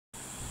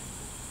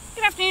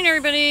Good afternoon,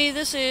 everybody.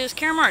 This is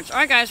Karen Martz.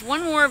 Alright guys,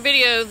 one more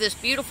video of this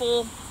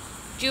beautiful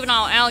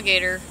juvenile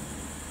alligator.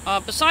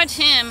 Besides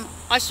him,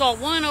 I saw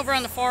one over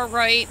on the far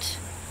right.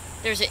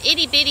 There's an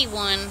itty-bitty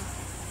one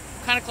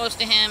kind of close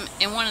to him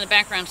and one in the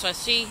background, so I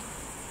see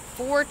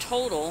 4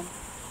 total.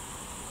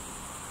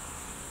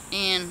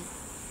 And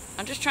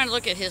I'm just trying to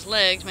look at his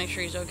legs, make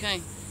sure he's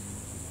okay.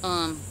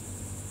 I'm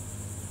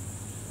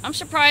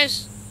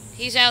surprised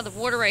he's out of the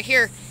water right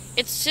here.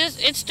 It's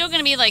still going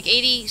to be like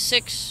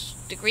 86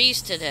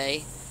 degrees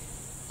today,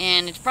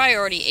 and it's probably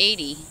already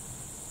 80.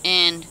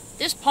 And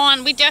this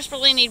pond, we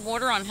desperately need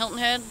water on Hilton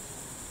Head.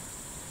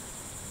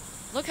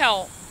 Look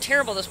how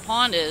terrible this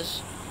pond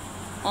is.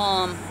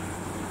 Let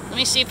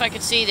me see if I can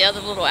see the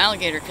other little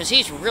alligator, because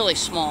he's really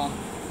small.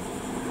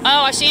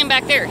 Oh, I see him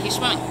back there. He's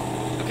swimming.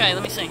 Okay,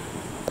 let me see.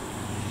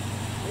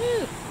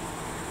 Woo.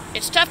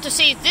 It's tough to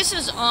see. This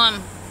is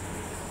the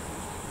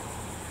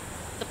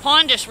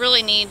pond just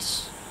really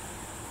needs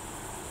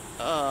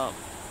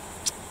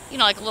you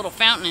know, like a little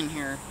fountain in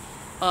here.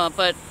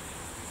 But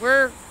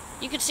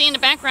you can see in the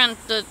background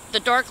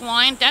the dark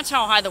line. That's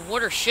how high the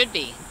water should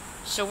be.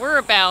 So we're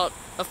about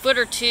a foot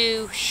or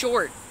two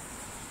short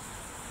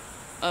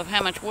of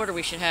how much water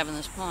we should have in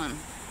this pond.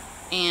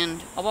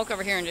 And I'll walk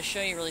over here and just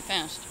show you really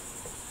fast.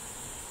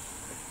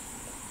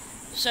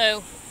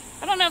 So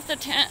I don't know if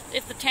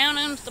the town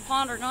owns the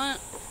pond or not.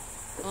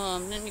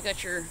 Then you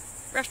got your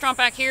restaurant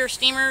back here,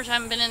 Steamers. I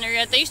haven't been in there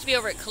yet. They used to be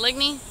over at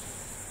Caligny.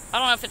 I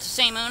don't know if it's the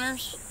same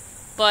owners,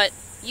 but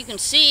you can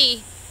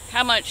see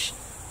how much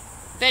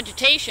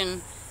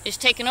vegetation is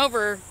taken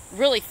over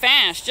really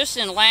fast just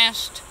in the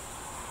last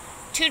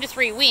 2 to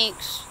 3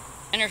 weeks.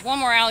 And there's one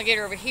more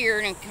alligator over here,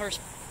 and of course,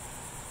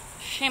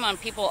 shame on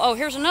people. Oh,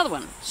 here's another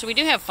one. So we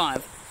do have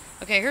 5.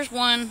 Okay, here's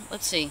one.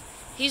 Let's see.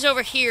 He's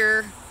over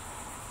here.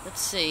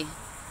 Let's see.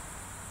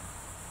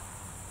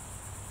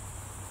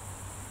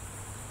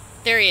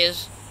 There he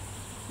is.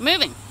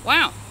 Moving.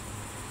 Wow.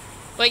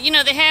 But, you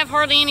know, they have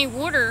hardly any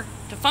water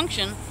to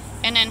function.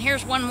 And then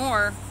here's one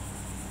more.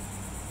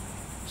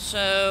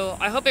 So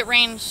I hope it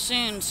rains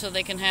soon so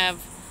they can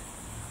have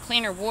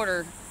cleaner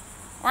water.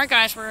 Alright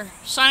guys, we're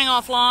signing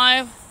off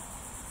live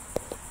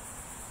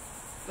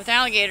with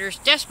alligators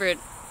desperate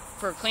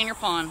for a cleaner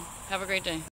pond. Have a great day.